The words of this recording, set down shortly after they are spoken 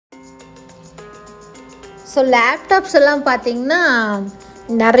So laptops எல்லாம் பார்த்தீங்கன்னா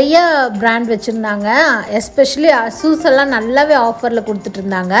நிறைய பிராண்ட் வச்சுருந்தாங்க. எஸ்பெஷலி அசூஸ் எல்லாம் நல்லாவே ஆஃபரில்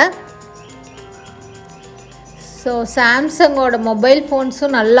கொடுத்துட்ருந்தாங்க. ஸோ சாம்சங்கோட மொபைல்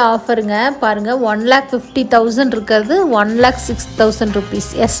ஃபோன்ஸும் நல்ல ஆஃபருங்க. பாருங்கள், 1,50,000 இருக்கிறது 1,06,000 rupees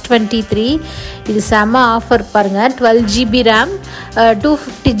S23. இது செம்ம ஆஃபர் பாருங்கள். 12 GB ரேம்,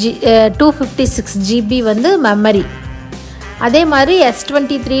 256 GB வந்து மெமரி. அதே மாதிரி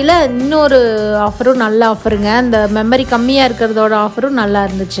S23ல் இன்னொரு ஆஃபரும் நல்ல ஆஃபருங்க. அந்த மெமரி கம்மியாக இருக்கிறதோட ஆஃபரும் நல்லா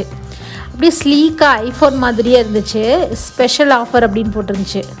இருந்துச்சு. அப்படியே ஸ்லீக்காக ஐஃபோன் மாதிரியே இருந்துச்சு. ஸ்பெஷல் ஆஃபர் அப்படின்னு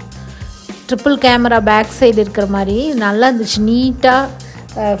போட்டிருந்துச்சு. ட்ரிபிள் கேமரா பேக் சைடு இருக்கிற மாதிரி நல்லா இருந்துச்சு.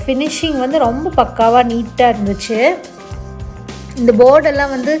 நீட்டாக ஃபினிஷிங் வந்து ரொம்ப பக்காவாக நீட்டாக இருந்துச்சு. இந்த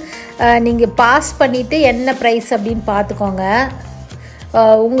போர்டெல்லாம் வந்து நீங்கள் பாஸ் பண்ணிவிட்டு என்ன ப்ரைஸ் அப்படின்னு பார்த்துக்கோங்க.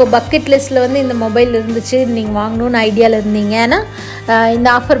 உங்கள் பக்கெட் லிஸ்ட்டில் வந்து இந்த மொபைல் இருந்துச்சு, நீங்கள் வாங்கணுன்னு ஐடியாவில் இருந்தீங்கன்னா இந்த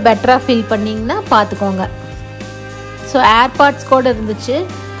ஆஃபர் பெட்டராக ஃபீல் பண்ணிங்கன்னா பார்த்துக்கோங்க. ஸோ ஏர்பாட்ஸ் கூட இருந்துச்சு.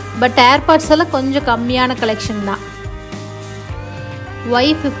 பட் ஏர்பாட்ஸ் எல்லாம் கொஞ்சம் கம்மியான கலெக்ஷன் தான்.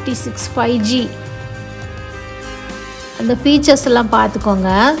 Y56 5G அந்த ஃபீச்சர்ஸ் எல்லாம் பார்த்துக்கோங்க.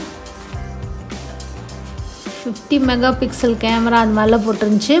 50 மெகாபிக்சல் கேமரா அந்த மாதிரிலாம்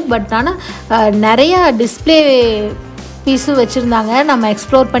போட்டிருந்துச்சு. பட் ஆனால் நிறையா டிஸ்பிளே பீஸும் வச்சுருந்தாங்க. நம்ம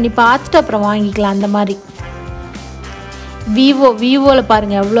எக்ஸ்ப்ளோர் பண்ணி பார்த்துட்டு அப்புறம் வாங்கிக்கலாம். அந்த மாதிரி விவோவில்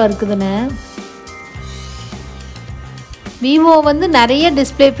பாருங்கள் எவ்வளோ இருக்குதுன்னு. விவோ வந்து நிறைய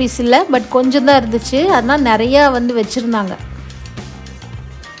டிஸ்பிளே பீஸ் இல்லை, பட் கொஞ்சம் தான் இருந்துச்சு. அதனால் நிறையா வந்து வச்சுருந்தாங்க.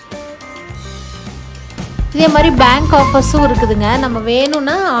 இதே மாதிரி பேங்க் ஆஃபர்ஸும் இருக்குதுங்க. நம்ம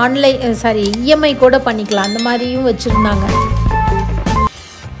வேணும்னா இஎம்ஐ கூட பண்ணிக்கலாம். அந்த மாதிரியும் வச்சுருந்தாங்க.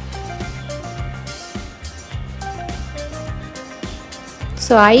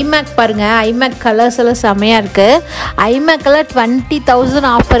 ஸோ ஐமேக் பாருங்கள், ஐமேக் கலர்ஸ் எல்லாம் செம்மையாக இருக்குது. ஐமேக்கெல்லாம் 20,000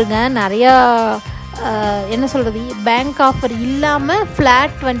 ஆஃபருங்க. நிறையா என்ன சொல்கிறது, பேங்க் ஆஃபர் இல்லாமல்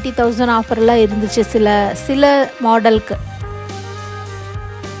ஃப்ளாட் 20,000 ஆஃபர்லாம் இருந்துச்சு சில மாடலுக்கு.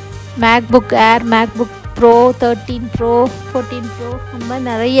 MacBook Air, MacBook bro, 13 bro, 14 bro அந்த மாதிரி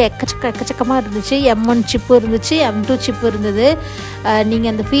நிறைய எக்கச்சக்கமாக இருந்துச்சு. M1 சிப்பு இருந்துச்சு, M2 சிப்பு இருந்தது.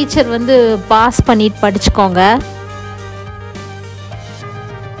 நீங்கள் அந்த ஃபீச்சர் வந்து பாஸ் பண்ணிட்டு படிச்சுக்கோங்க.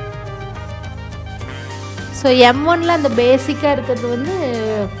 ஸோ M1ல் அந்த பேசிக்காக இருக்கிறது வந்து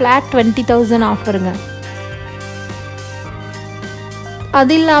ஃப்ளாட் 20,000 ஆஃபருங்க.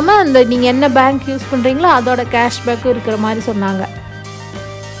 அது இல்லாமல் அந்த நீங்கள் என்ன பேங்க் யூஸ் பண்ணுறீங்களோ அதோட கேஷ்பேக்கும் இருக்கிற மாதிரி சொன்னாங்க.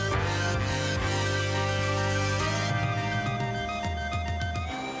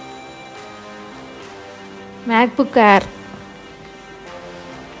 MacBook Air.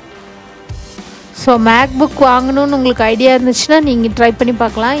 ஸோ மேக்புக் வாங்கணுன்னு உங்களுக்கு ஐடியா இருந்துச்சுன்னா நீங்கள் ட்ரை பண்ணி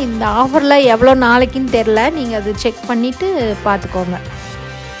பார்க்கலாம். இந்த ஆஃபரில் எவ்வளோ நாளைக்குன்னு தெரில, நீங்கள் அது செக் பண்ணிவிட்டு பார்த்துக்கோங்க.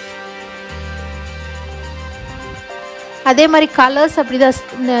 அதே மாதிரி கலர்ஸ் அப்படி தான்,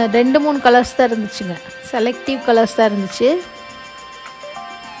 இந்த 2-3 கலர்ஸ் தான் இருந்துச்சுங்க. செலக்டிவ் கலர்ஸ் தான் இருந்துச்சு.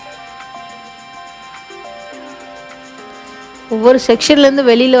 ஒவ்வொரு செக்ஷன்லேருந்து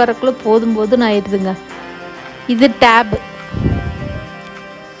வெளியில் வரக்குள்ளே போதும் ஆயிடுதுங்க. இது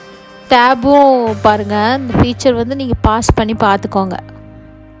டேபும் பாருங்கள். இந்த ஃபீச்சர் வந்து நீங்கள் பாஸ் பண்ணி பார்த்துக்கோங்க.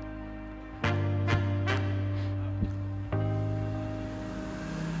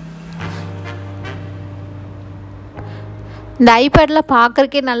 இந்த ஐபேடில்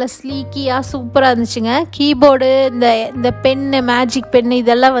பார்க்குறக்கே நல்லா ஸ்லீக்கியாக சூப்பராக இருந்துச்சுங்க. கீபோர்டு, இந்த பென்னு, மேஜிக் பென்னு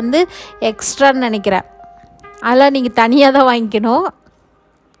இதெல்லாம் வந்து எக்ஸ்ட்ரான்னு நினைக்கிறேன். அதெல்லாம் நீங்கள் தனியாக தான் வாங்கிக்கணும்.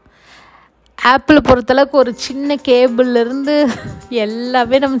 ஆப்பிள் பொறுத்தளவுக்கு ஒரு சின்ன கேபிள்லேருந்து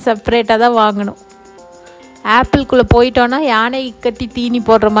எல்லாமே நம்ம செப்பரேட்டாக தான் வாங்கணும். ஆப்பிள்குள்ளே போயிட்டோன்னா யானை கட்டி தீனி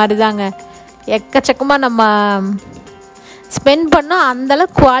போடுற மாதிரி தாங்க. எக்கச்சக்கமாக நம்ம ஸ்பெண்ட் பண்ணால்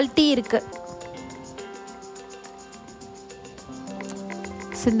அந்தளவு குவாலிட்டி இருக்குது.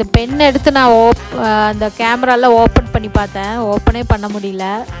 ஸோ இந்த பென் எடுத்து நான் அந்த கேமராவில் ஓப்பன் பண்ணி பார்த்தேன், ஓப்பனே பண்ண முடியல.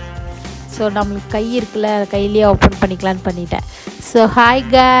 ஸோ நம்மளுக்கு கை இருக்குல்ல, கையிலேயே ஓப்பன் பண்ணிக்கலான்னு பண்ணிட்டேன். ஸோ ஹாய்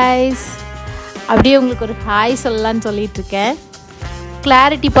கைஸ், அப்படியே உங்களுக்கு ஒரு ஹாய் சொல்லலான்னு சொல்லிகிட்ருக்கேன்.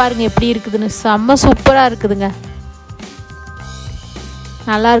 கிளாரிட்டி பாருங்கள் எப்படி இருக்குதுன்னு, செம்ம சூப்பராக இருக்குதுங்க.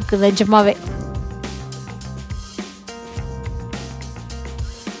 நல்லா இருக்குது நிஜமாவே.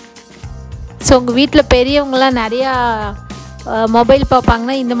 ஸோ உங்கள் வீட்டில் பெரியவங்களாம் நிறையா மொபைல்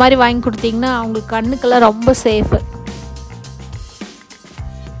பார்ப்பாங்கன்னா இந்த மாதிரி வாங்கி கொடுத்தீங்கன்னா அவங்களுக்கு கண்ணுக்கெல்லாம் ரொம்ப சேஃபு.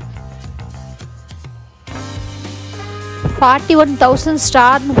 $41,000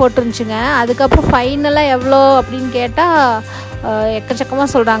 ஸ்டார்னு போட்டுருந்துச்சுங்க. அதுக்கப்புறம் ஃபைனலாக எவ்வளோ அப்படின்னு கேட்டால் எக்கச்சக்கமாக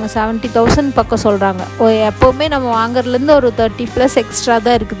சொல்கிறாங்க. 70,000 பக்கம் சொல்கிறாங்க. எப்போவுமே நம்ம வாங்குறதுலேருந்து ஒரு 30+ எக்ஸ்ட்ரா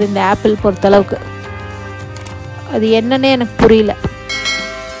தான் இருக்குது இந்த ஆப்பிள் பொறுத்தளவுக்கு. அது என்னன்னே எனக்கு புரியல.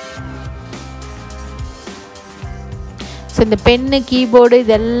 ஸோ இந்த பென்னு கீபோர்டு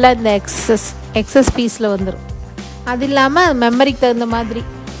இதெல்லாம் இந்த எக்ஸஸ் பீஸில் வந்துடும். அது இல்லாமல் மெமரிக்கு தகுந்த மாதிரி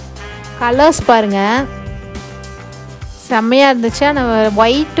கலர்ஸ் பாருங்கள், செம்மையாக இருந்துச்சு. ஆனால்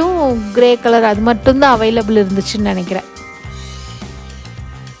ஒயிட்டும் க்ரே கலர் அது மட்டும்தான் அவைலபிள் இருந்துச்சுன்னு நினைக்கிறேன்.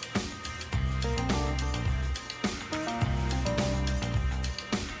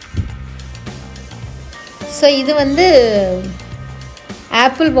 ஸோ இது வந்து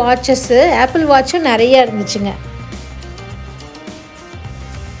ஆப்பிள் வாட்சஸ்ஸு. ஆப்பிள் வாட்சும் நிறையா இருந்துச்சுங்க.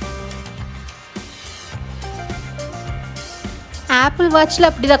 ஆப்பிள் வாட்சில்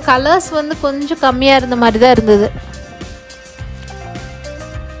அப்படி தான் கலர்ஸ் வந்து கொஞ்சம் கம்மியாக இருந்த மாதிரி தான் இருந்தது.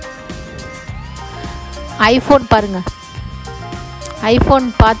 ஐஃபோன் பாருங்கள், ஐஃபோன்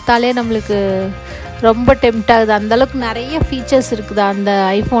பார்த்தாலே நம்மளுக்கு ரொம்ப டெம்ட் ஆகுது. அந்தளவுக்கு நிறைய ஃபீச்சர்ஸ் இருக்குது அந்த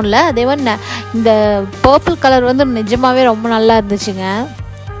ஐஃபோனில். அதே மாதிரி இந்த பர்பிள் கலர் வந்து நிஜமாகவே ரொம்ப நல்லா இருந்துச்சுங்க.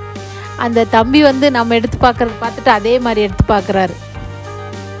 அந்த தம்பி வந்து நம்ம எடுத்து பார்த்துட்டு அதே மாதிரி எடுத்து பார்க்குறாரு.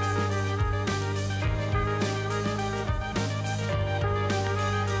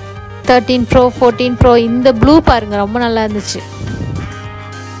 Thirteen Pro 14 Pro இந்த ப்ளூ பாருங்கள், ரொம்ப நல்லா இருந்துச்சு.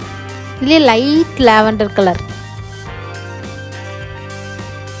 இதுலேயே லைட் லாவெண்டர் கலர்.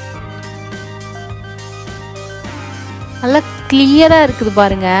 நல்லா கிளியராக இருக்குது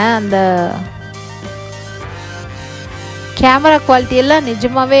பாருங்கள். அந்த கேமரா குவாலிட்டி எல்லாம்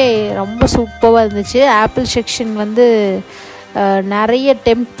நிஜமாகவே ரொம்ப சூப்பராக இருந்துச்சு. ஆப்பிள் செக்ஷன் வந்து நிறைய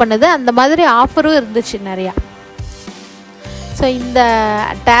டெம்ப்ட் பண்ணுது. அந்த மாதிரி ஆஃபரும் இருந்துச்சு நிறையா. ஸோ இந்த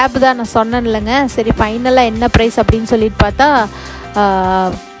டேப் தான் நான் சொன்னேன் இல்லைங்க. சரி, ஃபைனலாக என்ன ப்ரைஸ் அப்படின்னு சொல்லிட்டு பார்த்தா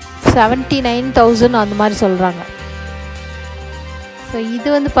 79,000 அந்த மாதிரி சொல்கிறாங்க. ஸோ இது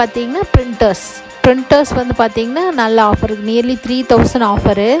வந்து பார்த்திங்கன்னா ப்ரிண்டர்ஸ் வந்து பார்த்திங்கன்னா நல்ல ஆஃபர், நியர்லி 3,000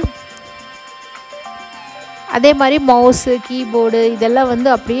 ஆஃபரு. அதே மாதிரி மவுஸு கீபோர்டு இதெல்லாம் வந்து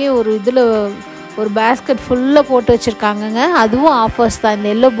அப்படியே ஒரு இதில் ஒரு பேஸ்கெட் ஃபுல்லாக போட்டு வச்சுருக்காங்கங்க. அதுவும் ஆஃபர்ஸ் தான். இந்த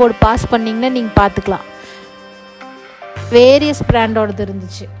எல்லோ போர்டு பாஸ் பண்ணிங்கன்னா நீங்கள் பார்த்துக்கலாம். வேரியஸ் பிராண்டோடது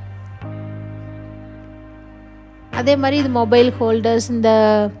இருந்துச்சு. அதே மாதிரி இது மொபைல் ஹோல்டர்ஸ், இந்த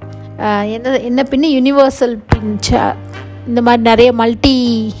என்ன பின்னு யூனிவர்சல் பின், இந்த மாதிரி நிறைய மல்டி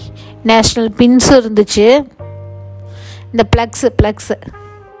நேஷ்னல் பின்ஸும் இருந்துச்சு. இந்த ப்ளக்ஸு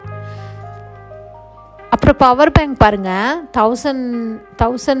அப்புறம் பவர் பேங்க் பாருங்கள்,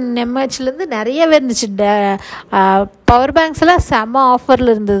 1000 mAhலேருந்து நிறையவே இருந்துச்சு. பவர் பேங்க்ஸ் எல்லாம் செம்ம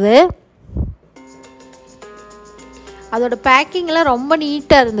ஆஃபரில் இருந்தது. அதோட பேக்கிங்லாம் ரொம்ப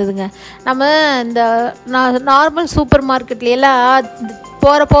நீட்டாக இருந்ததுங்க. நம்ம இந்த நார்மல் சூப்பர் மார்க்கெட்லாம்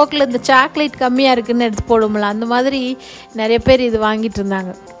போகிற போக்கில் இந்த சாக்லேட் கம்மியாக இருக்குதுன்னு எடுத்து போடுவோம்ல, அந்த மாதிரி நிறைய பேர் இது வாங்கிட்டு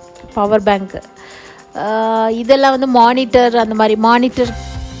இருந்தாங்க. பவர் பேங்க்கு இதெல்லாம் வந்து மானிட்டர், அந்த மாதிரி மானிட்டர்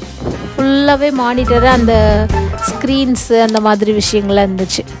ஃபுல்லாகவே மானிட்டரு, அந்த ஸ்க்ரீன்ஸு அந்த மாதிரி விஷயங்கள்லாம்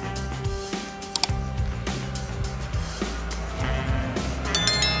இருந்துச்சு.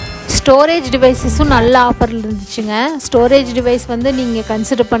 ஸ்டோரேஜ் டிவைஸஸும் நல்ல ஆஃபரில் இருந்துச்சுங்க. ஸ்டோரேஜ் டிவைஸ் வந்து நீங்கள்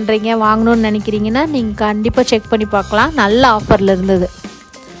கன்சிடர் பண்ணுறீங்க வாங்கணுன்னு நினைக்கிறீங்கன்னா நீங்கள் கண்டிப்பாக செக் பண்ணி பார்க்கலாம். நல்ல ஆஃபரில் இருந்தது.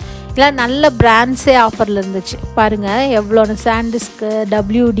 இல்லை நல்ல பிராண்ட்ஸே ஆஃபரில் இருந்துச்சு பாருங்கள். எவ்வளோ சாண்டிஸ்க்கு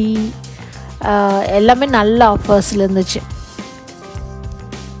WD எல்லாமே நல்ல ஆஃபர்ஸில் இருந்துச்சு.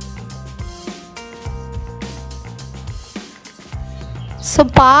 ஸோ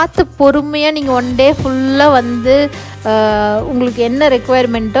பார்த்து பொறுமையாக நீங்கள் ஒன் டே ஃபுல்லாக வந்து உங்களுக்கு என்ன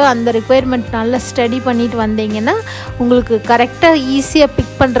ரெக்குயர்மெண்ட்டோ அந்த ரெக்குயர்மெண்ட் நல்லா ஸ்டடி பண்ணிட்டு வந்தீங்கன்னா உங்களுக்கு கரெக்டாக ஈஸியாக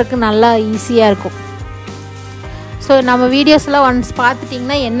பிக் பண்ணுறதுக்கு நல்லா ஈஸியாக இருக்கும். ஸோ நம்ம வீடியோஸ்லாம் ஒன்ஸ்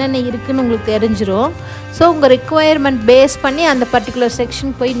பார்த்துட்டிங்கன்னா என்னென்ன இருக்குதுன்னு உங்களுக்கு தெரிஞ்சிடும். ஸோ உங்கள் ரெக்குயர்மெண்ட் பேஸ் பண்ணி அந்த பர்டிகுலர்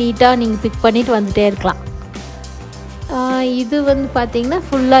செக்ஷன் போய் நீட்டாக நீங்கள் பிக் பண்ணிவிட்டு வந்துகிட்டே இருக்கலாம். இது வந்து பார்த்திங்கன்னா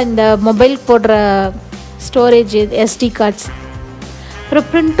ஃபுல்லாக இந்த மொபைல் போடுற ஸ்டோரேஜ் SD கார்ட்ஸ். அப்புறம்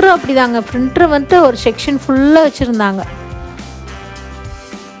ப்ரிண்ட்ரும் அப்படி தாங்க. ப்ரிண்ட்ரு வந்துட்டு ஒரு செக்ஷன் ஃபுல்லாக வச்சுருந்தாங்க.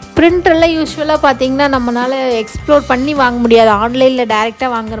 ப்ரிண்டரெல்லாம் யூஸ்வலாக பார்த்திங்கன்னா நம்மளால் எக்ஸ்ப்ளோர் பண்ணி வாங்க முடியாது, ஆன்லைனில்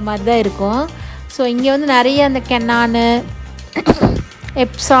டைரெக்டாக வாங்குற மாதிரி தான் இருக்கும். ஸோ இங்கே வந்து நிறைய அந்த கெனானு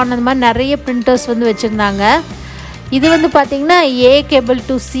எப்சான் அந்த மாதிரி நிறைய ப்ரிண்டர்ஸ் வந்து வச்சுருந்தாங்க. இது வந்து பார்த்திங்கன்னா A cable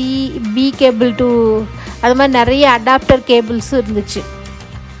to C, B cable to அது மாதிரி நிறைய அடாப்டர் கேபிள்ஸும் இருந்துச்சு.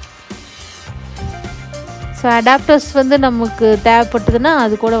 ஸோ அடாப்டர்ஸ் வந்து நமக்கு தேவைப்பட்டதுன்னா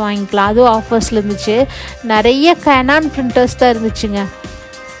அது கூட வாங்கிக்கலாம். அதுவும் ஆஃபர்ஸில் இருந்துச்சு. நிறைய கேனான் ப்ரிண்டர்ஸ் தான் இருந்துச்சுங்க.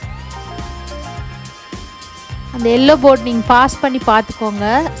 அந்த எல்லோ போர்ட் நீங்கள் பாஸ் பண்ணி பார்த்துக்கோங்க.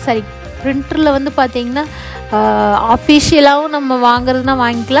 சரி, ப்ரிண்டரில் வந்து பார்த்திங்கன்னா ஆஃபிஷியலாகவும் நம்ம வாங்குறதுனா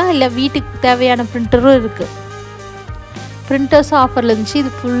வாங்கிக்கலாம், இல்லை வீட்டுக்கு தேவையான ப்ரிண்டரும் இருக்குது. ப்ரிண்டர்ஸும் ஆஃபரில் இருந்துச்சு.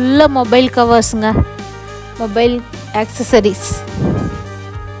 இது ஃபுல்லாக மொபைல் கவர்ஸுங்க, மொபைல் ஆக்சசரிஸ்.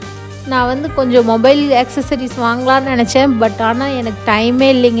 நான் வந்து கொஞ்சம் மொபைல் ஆக்சசரிஸ் வாங்கலான்னு நினச்சேன். பட் ஆனால் எனக்கு டைமே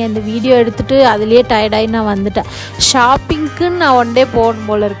இல்லைங்க. இந்த வீடியோ எடுத்துகிட்டு அதுலேயே டயர்டாகி நான் வந்துட்டேன். ஷாப்பிங்க்குன்னு நான் ஒன் டே போகணும்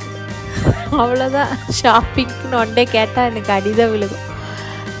போல இருக்குது. அவ்வளோதான். ஷாப்பிங்க்குன்னு ஒன் டே கேட்டால் எனக்கு அடிதான் விழுகும்.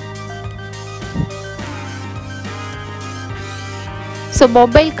 ஸோ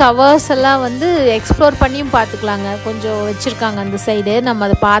மொபைல் கவர்ஸ் எல்லாம் வந்து எக்ஸ்ப்ளோர் பண்ணியும் பார்த்துக்கலாங்க. கொஞ்சம் வச்சுருக்காங்க அந்த சைடு, நம்ம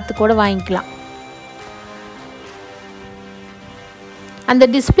அதை பார்த்து கூட வாங்கிக்கலாம். அந்த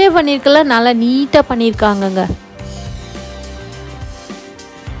டிஸ்பிளே பண்ணியிருக்கலாம் நல்லா நீட்டாக பண்ணியிருக்காங்கங்க.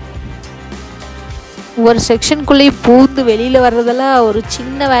 ஒரு செக்ஷனுக்குள்ளேயும் பூந்து வெளியில் வர்றதெல்லாம் ஒரு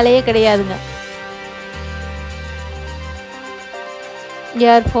சின்ன வேலையே கிடையாதுங்க.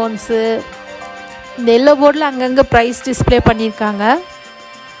 இயர்ஃபோன்ஸு, இந்த எல்லோ போர்டில் அங்கங்கே ப்ரைஸ் டிஸ்பிளே பண்ணியிருக்காங்க.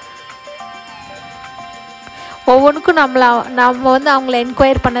 ஒவ்வொன்றுக்கும் நம்ம வந்து அவங்கள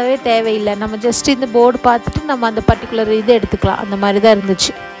என்கொயர் பண்ணவே தேவையில்லை. நம்ம ஜஸ்ட் இந்த போர்டு பார்த்துட்டு நம்ம அந்த பர்டிகுலர் இது எடுத்துக்கலாம். அந்த மாதிரி தான்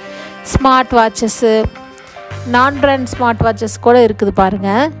இருந்துச்சு. ஸ்மார்ட் வாட்சஸ்ஸு, நான் பிராண்ட் ஸ்மார்ட் வாட்சஸ் கூட இருக்குது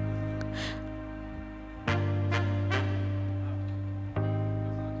பாருங்கள்.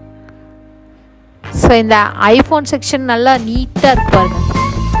 ஸோ இந்த ஐஃபோன் செக்ஷன் நல்லா நீட்டாக இருக்கு பாருங்கள்.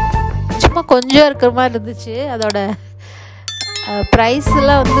 சும்மா கொஞ்சம் இருக்கிற மாதிரி இருந்துச்சு. அதோட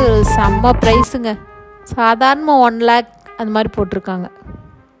ப்ரைஸ்லாம் வந்து செம்ம ப்ரைஸுங்க. சாதாரண 1 lakh அந்த மாதிரி போட்டிருக்காங்க.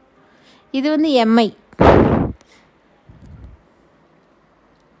 இது வந்து எம்ஐ.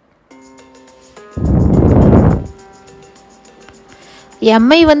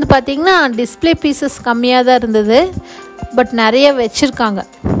 எம்ஐ வந்து பார்த்திங்கன்னா டிஸ்பிளே பீசஸ் கம்மியாக தான் இருந்தது. பட் நிறைய வச்சுருக்காங்க.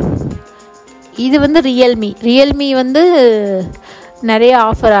 இது வந்து ரியல்மி வந்து நிறைய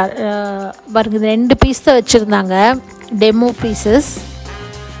ஆஃபர் பாருங்க. 2 பீஸ் தான் வச்சுருந்தாங்க, டெமோ பீசஸ்.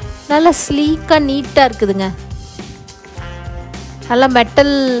 நல்லா ஸ்லீக்காக நீட்டாக இருக்குதுங்க. நல்லா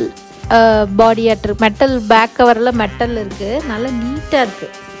மெட்டல் பாடியாட்டு, மெட்டல் பேக் கவரில் மெட்டல் இருக்குது. நல்லா நீட்டாக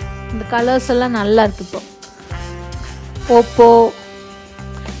இருக்குது. இந்த கலர்ஸ் எல்லாம் நல்லா இருக்குது. இப்போ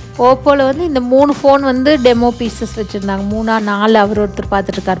ஓப்போவில் வந்து இந்த 3 ஃபோன் வந்து டெமோ பீசஸ் வச்சுருந்தாங்க. 3 or 4 அவர் ஒருத்தர்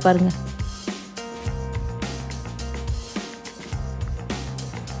பார்த்துட்ருக்கார் பாருங்கள்.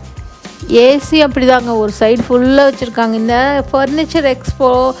 ஏசி அப்படி தாங்க, ஒரு சைடு ஃபுல்லாக வச்சுருக்காங்க. இந்த ஃபர்னிச்சர் எக்ஸ்போ,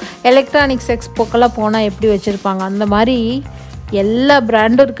 எலக்ட்ரானிக்ஸ் எக்ஸ்போக்கெல்லாம் போனால் எப்படி வச்சுருப்பாங்க அந்த மாதிரி எல்லா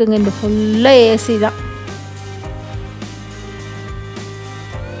பிராண்டும் இருக்குங்க. இந்த ஃபுல்லாக ஏசி தான்.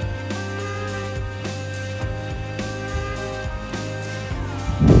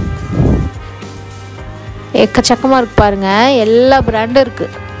 எக்கச்சக்கமாக இருக்கு பாருங்கள். எல்லா பிராண்டும்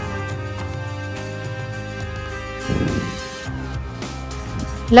இருக்குது.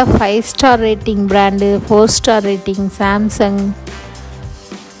 இல்லை 5 star rating brand, 4 star rating Samsung.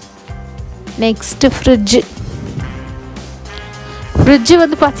 Next fridge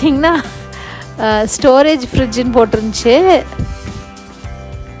வந்து பார்த்திங்கன்னா ஸ்டோரேஜ் ஃப்ரிட்ஜுன்னு போட்டிருந்துச்சு.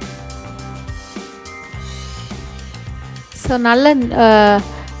 ஸோ நல்ல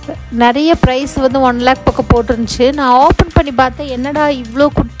நிறைய ப்ரைஸ் வந்து 1 lakh பக்கம் போட்டிருந்துச்சு. நான் ஓப்பன் பண்ணி பார்த்தேன், என்னடா இவ்வளோ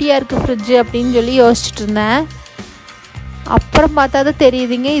குட்டியாக இருக்குது ஃப்ரிட்ஜு அப்படின்னு சொல்லி யோசிச்சுட்டு இருந்தேன். அப்புறம் பார்த்தா தான்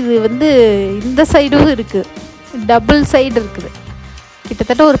தெரியுதுங்க, இது வந்து இந்த சைடும் இருக்குது, டபுள் சைடு இருக்குது.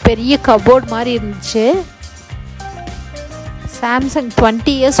 கிட்டத்தட்ட ஒரு பெரிய கபோர்ட் மாதிரி இருந்துச்சு. சாம்சங்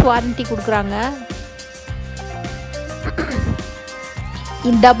 20 years வாரண்ட்டி கொடுக்குறாங்க.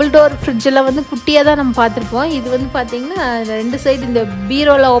 இந்த டபுள் டோர் ஃப்ரிட்ஜெல்லாம் வந்து குட்டியாக தான் நம்ம பார்த்துருப்போம். இது வந்து பார்த்திங்கன்னா 2 சைடு இந்த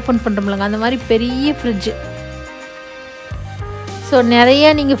பீரோலாம் ஓப்பன் பண்ணுறோம்லங்க, அந்த மாதிரி பெரிய ஃப்ரிட்ஜு. ஸோ நிறையா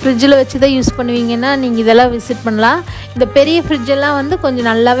நீங்கள் ஃப்ரிட்ஜில் வச்சு தான் யூஸ் பண்ணுவீங்கன்னா நீங்கள் இதெல்லாம் விசிட் பண்ணலாம். இந்த பெரிய ஃப்ரிட்ஜெல்லாம் வந்து கொஞ்சம்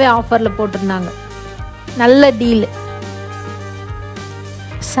நல்லாவே ஆஃபரில் போட்டிருந்தாங்க. நல்ல டீலு,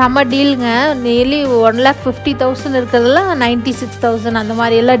 செம டீலுங்க. நியர்லி 1,50,000 இருக்கிறதெல்லாம் 96,000 அந்த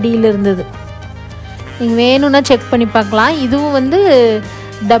மாதிரியெல்லாம் டீல் இருந்தது. நீங்கள் வேணும்னா செக் பண்ணி பார்க்கலாம். இதுவும் வந்து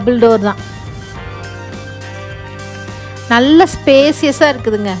டபுள் டோர் தான். நல்ல ஸ்பேசியஸாக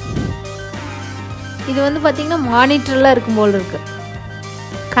இருக்குதுங்க. இது வந்து பார்த்திங்கன்னா மானிட்டர்லாம் இருக்கும் போல் இருக்குது.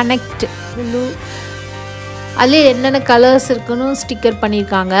 கனெக்ட் லுலு, அதுலேயே என்னென்ன கலர்ஸ் இருக்குன்னு ஸ்டிக்கர்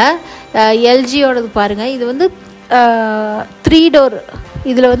பண்ணியிருக்காங்க. எல்ஜியோடது பாருங்கள். இது வந்து 3 door.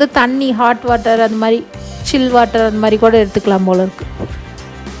 இதில் வந்து தண்ணி, ஹாட் வாட்டர், அந்த மாதிரி சில் வாட்டர் அந்த மாதிரி கூட எடுத்துக்கலாம் போல் இருக்குது.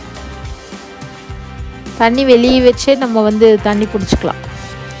 தண்ணி வெளியே வச்சே நம்ம வந்து தண்ணி பிடிச்சிக்கலாம்.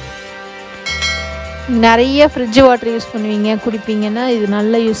 நிறைய ஃப்ரிட்ஜ் வாட்டர் யூஸ் பண்ணுவீங்க, குடிப்பீங்கன்னா இது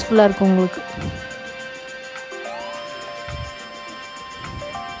நல்ல யூஸ்ஃபுல்லாக இருக்கும் உங்களுக்கு.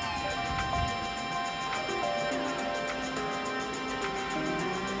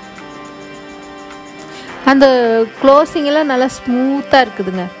 அந்த க்ளோசிங் எல்லாம் நல்லா ஸ்மூத்தாக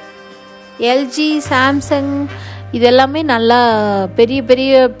இருக்குதுங்க. எல்ஜி, சாம்சங் இது எல்லாமே நல்லா பெரிய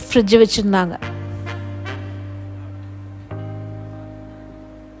பெரிய ஃப்ரிட்ஜ் வச்சுருந்தாங்க.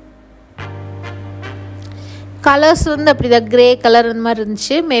 கலர்ஸ் வந்து அப்படிதான் கிரே கலர் அந்த மாதிரி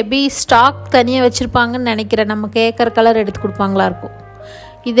இருந்துச்சு. மேபி ஸ்டாக் தனியாக வச்சுருப்பாங்கன்னு நினைக்கிறேன். நம்ம கேட்குற கலர் எடுத்து கொடுப்பாங்களா இருக்கும்.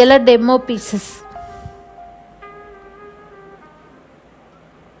 இதெல்லாம் டெமோ பீசஸ்.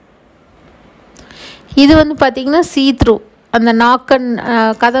 இது வந்து பார்த்திங்கன்னா சீ த்ரூ, அந்த நாக்கன்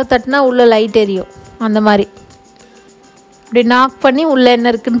கதவை தட்டினா உள்ளே லைட் எரியும் அந்த மாதிரி. இப்படி நாக் பண்ணி உள்ளே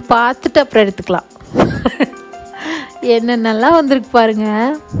என்ன இருக்குதுன்னு பார்த்துட்டு அப்புறம் எடுத்துக்கலாம். என்னென்னலாம் வந்திருக்கு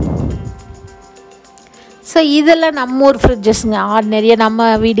பாருங்கள். ஸோ இதெல்லாம் நம்ம ஊர் ஃப்ரிட்ஜஸ்ங்க, ஆர்டினரியாக நம்ம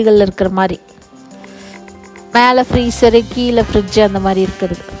வீடுகளில் இருக்கிற மாதிரி. மேலே ஃப்ரீசரு, கீழே ஃப்ரிட்ஜு அந்த மாதிரி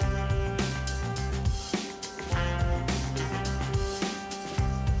இருக்குது.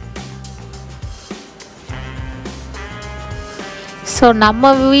 ஸோ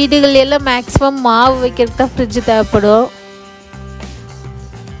நம்ம வீடுகள் எல்லாம் மேக்ஸிமம் மாவு வைக்கிறதுக்கு தான் ஃப்ரிட்ஜு தேவைப்படும்.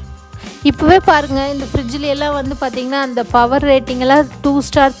 இப்போவே பாருங்கள், இந்த ஃப்ரிட்ஜில் எல்லாம் வந்து பார்த்திங்கன்னா அந்த பவர் ரேட்டிங்கெல்லாம் 2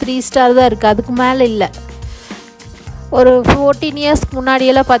 ஸ்டார் 3 ஸ்டார் தான் இருக்குது, அதுக்கு மேலே இல்லை. ஒரு 14 இயர்ஸ்க்கு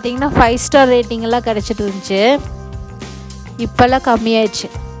முன்னாடியெல்லாம் பார்த்திங்கன்னா 5 ஸ்டார் ரேட்டிங்கெல்லாம் கிடச்சிட்டு இருந்துச்சு. இப்போல்லாம் கம்மியாயிடுச்சு.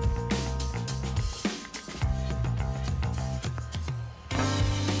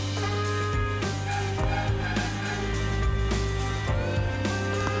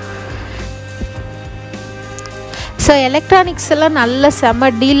 ஸோ எலக்ட்ரானிக்ஸ் எல்லாம் நல்ல செம்ம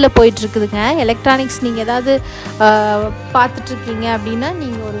டீலில் போயிட்டுருக்குதுங்க. எலக்ட்ரானிக்ஸ் நீங்கள் ஏதாவது பார்த்துட்ருக்கீங்க அப்படின்னா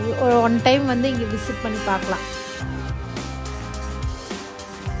நீங்கள் ஒரு 1 டைம் வந்து இங்கே விசிட் பண்ணி பார்க்கலாம்.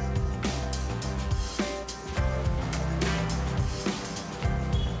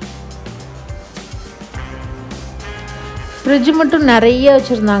 ஃப்ரிட்ஜு மட்டும் நிறைய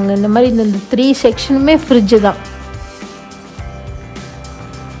வச்சுருந்தாங்க. இந்த மாதிரி இந்த 3 செக்ஷனுமே ஃப்ரிட்ஜு தான்.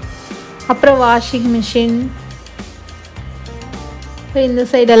 அப்புறம் வாஷிங் மிஷின், இந்த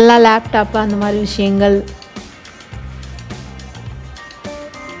சைடெல்லாம் லேப்டாப்பு அந்த மாதிரி விஷயங்கள்.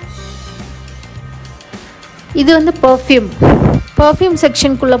 இது வந்து பர்ஃப்யூம்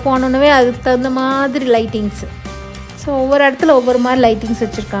செக்ஷனுக்குள்ளே போனோன்னே அதுக்கு தகுந்த மாதிரி லைட்டிங்ஸு. ஸோ ஒவ்வொரு இடத்துல ஒவ்வொரு மாதிரி லைட்டிங்ஸ்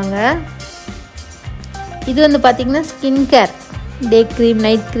வச்சுருக்காங்க. இது வந்து பார்த்திங்கன்னா skin care, day cream,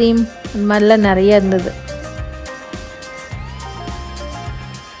 night cream அந்த மாதிரிலாம் நிறைய இருந்தது.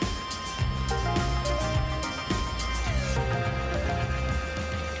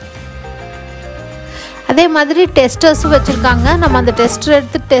 அதே மாதிரி டெஸ்டர்ஸும் வச்சுருக்காங்க. நம்ம அந்த டெஸ்டர்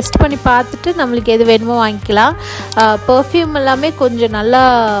எடுத்து டெஸ்ட் பண்ணி பார்த்துட்டு நம்மளுக்கு எது வேணுமோ வாங்கிக்கலாம். பர்ஃப்யூம் எல்லாமே கொஞ்சம் நல்லா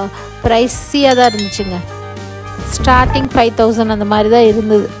ப்ரைஸியாக தான் இருந்துச்சுங்க. ஸ்டார்டிங் 5000 அந்த மாதிரி தான்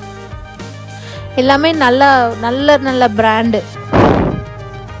இருந்தது. எல்லாமே நல்ல பிராண்டு.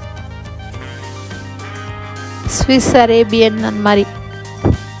 ஸ்விஸ் அரேபியன் அந்த மாதிரி.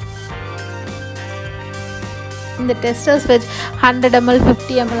 இந்த டெஸ்டர்ஸ் வச்சு 100 ml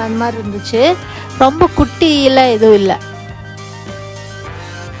 50 ml அந்த மாதிரி இருந்துச்சு. ரொம்ப குட்டியெல்லாம் எதுவும் இல்லை.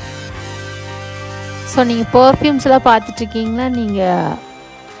 ஸோ நீங்கள் பர்ஃப்யூம்ஸ்லாம் பார்த்துட்ருக்கீங்கன்னா நீங்கள்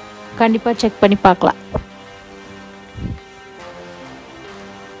கண்டிப்பாக செக் பண்ணி பார்க்கலாம்.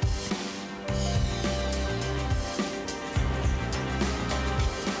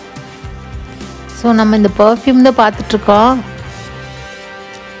 ஸோ நம்ம இந்த பர்ஃப்யூம் தான் பார்த்துட்ருக்கோம்.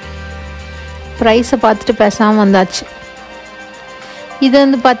 ப்ரைஸை பார்த்துட்டு பேசாமல் வந்தாச்சு. இது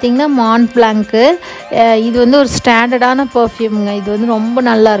வந்து பார்த்திங்கன்னா மாண்ட் பிளாங்க்கு. இது வந்து ஒரு ஸ்டாண்டர்டான பர்ஃப்யூமுங்க. இது வந்து ரொம்ப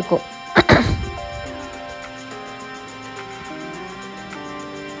நல்லாயிருக்கும்.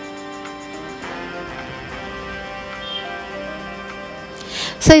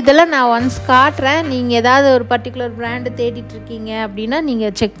 ஸோ இதெல்லாம் நான் ஒன்ஸ் காட்டுறேன். நீங்கள் ஏதாவது ஒரு பர்டிகுலர் பிராண்டு தேடிட்டுருக்கீங்க அப்படின்னா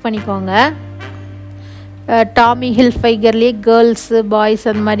நீங்கள் செக் பண்ணிக்கோங்க. டாமி ஹில்ஃபைகர்லேயே கேர்ள்ஸு பாய்ஸ்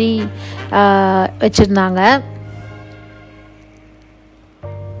அந்த மாதிரி வச்சுருந்தாங்க.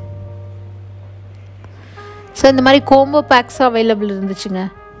 ஸோ இந்த மாதிரி கோம்போ பேக்ஸும் அவைலபிள் இருந்துச்சுங்க.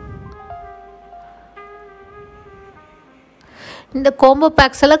 இந்த கோம்போ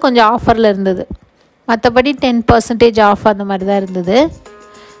பேக்ஸ் எல்லாம் கொஞ்சம் ஆஃபரில் இருந்தது. மற்றபடி 10% ஆஃப் அந்த மாதிரி தான் இருந்தது.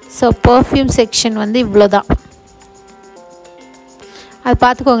 ஸோ பர்ஃப்யூம் செக்ஷன் வந்து இவ்வளோ தான். அது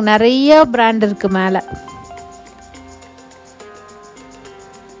பார்த்துக்கோங்க, நிறைய பிராண்ட் இருக்குது மேலே.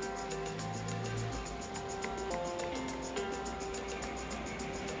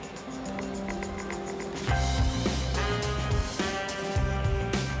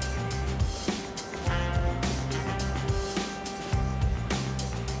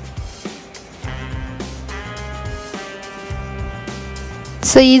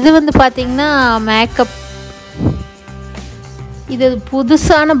 ஸோ இது வந்து பார்த்திங்கன்னா மேக்கப். இது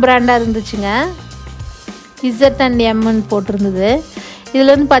புதுசான பிராண்டாக இருந்துச்சுங்க. Z&Mன்னு போட்டிருந்தது.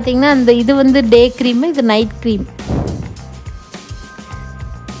 இதில் வந்து பார்த்திங்கன்னா இது வந்து டே க்ரீமு, இது நைட் க்ரீம்.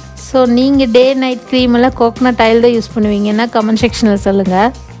 ஸோ நீங்கள் டே நைட் க்ரீம் எல்லாம் கோகனட் ஆயில் தான் யூஸ் பண்ணுவீங்கன்னா கமெண்ட் செக்ஷனில்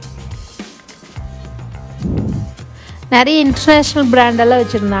சொல்லுங்கள். நிறைய இன்டர்நேஷ்னல் பிராண்டெல்லாம்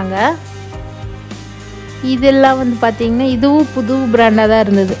வச்சுருந்தாங்க. இதெல்லாம் வந்து பார்த்திங்கன்னா இதுவும் புது பிராண்டாக தான்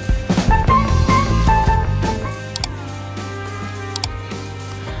இருந்தது.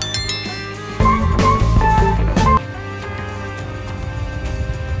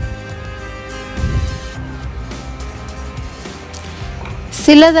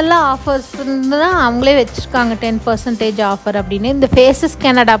 சிலதெல்லாம் ஆஃபர்ஸ்ன்னு தான் அவங்களே வச்சுருக்காங்க 10% ஆஃபர் அப்படின்னு. இந்த ஃபேஸஸ்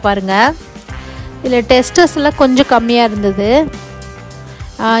கனடா பாருங்கள், இதில் டெஸ்டர்ஸ் எல்லாம் கொஞ்சம் கம்மியாக இருந்தது.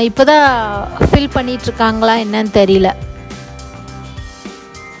 இப்போ தான் ஃபில் பண்ணிகிட்ருக்காங்களா என்னன்னு தெரியல.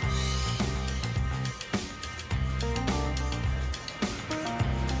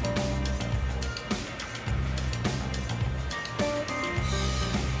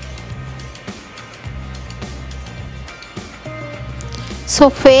 ஸோ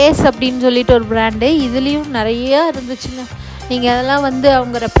ஃபேஸ் அப்படின்னு சொல்லிட்டு ஒரு பிராண்டு, இதுலேயும் நிறையா இருந்துச்சுங்க. நீங்கள் அதெல்லாம் வந்து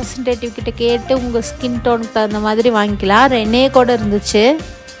அவங்க ரெப்ரசன்டேட்டிவ் கிட்ட கேட்டு உங்கள் ஸ்கின் டோனுக்கு தகுந்த மாதிரி வாங்கிக்கலாம். ரெனே கூட இருந்துச்சு.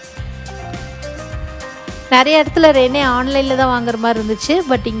 நிறைய இடத்துல ரெனே ஆன்லைனில் தான் வாங்குற மாதிரி இருந்துச்சு.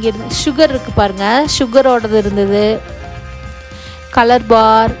 பட் இங்கே இருந்து சுகர் இருக்குது பாருங்கள், சுகரோடது இருந்தது. கலர்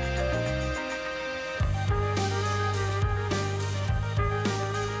பார்,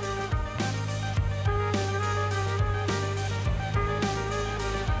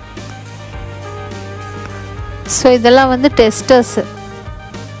 ஸோ இதெல்லாம் வந்து டெஸ்டர்ஸு.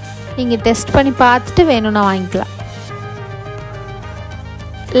 நீங்கள் டெஸ்ட் பண்ணி பார்த்துட்டு வேணும்னா வாங்கிக்கலாம்.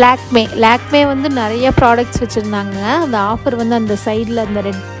 லாக்மே வந்து நிறைய ப்ராடக்ட்ஸ் வச்சுருந்தாங்க. அந்த ஆஃபர் வந்து அந்த சைடில் அந்த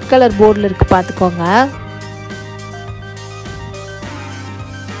ரெட் கலர் போர்டில் இருக்குது, பார்த்துக்கோங்க.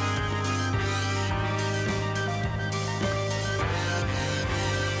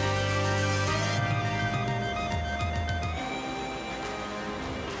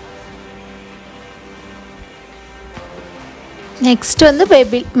 நெக்ஸ்ட் வந்து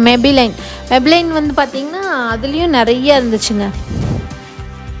மெபிலைன் வந்து பார்த்திங்கன்னா அதுலேயும் நிறைய இருந்துச்சுங்க.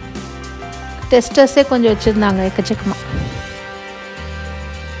 டெஸ்டர்ஸே கொஞ்சம் வச்சுருந்தாங்க எக்கச்சக்கமாக.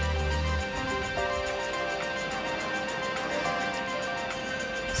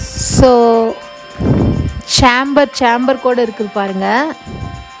 ஸோ சேம்பர் கூட இருக்குது பாருங்கள்.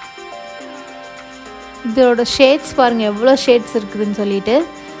 இதோட ஷேட்ஸ் பாருங்கள், எவ்வளோ ஷேட்ஸ் இருக்குதுன்னு சொல்லிட்டு.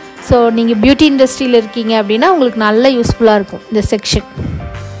 ஸோ நீங்கள் பியூட்டி இண்டஸ்ட்ரியில் இருக்கீங்க அப்படின்னா உங்களுக்கு நல்ல யூஸ்ஃபுல்லாக இருக்கும் இந்த செக்ஷன்.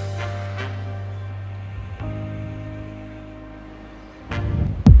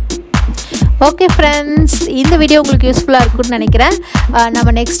 ஓகே ஃப்ரெண்ட்ஸ், இந்த வீடியோ உங்களுக்கு யூஸ்ஃபுல்லாக இருக்கும்னு நினைக்கிறேன்.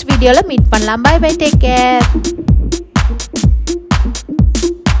 நம்ம நெக்ஸ்ட் வீடியோவில் மீட் பண்ணலாம். By by, take care.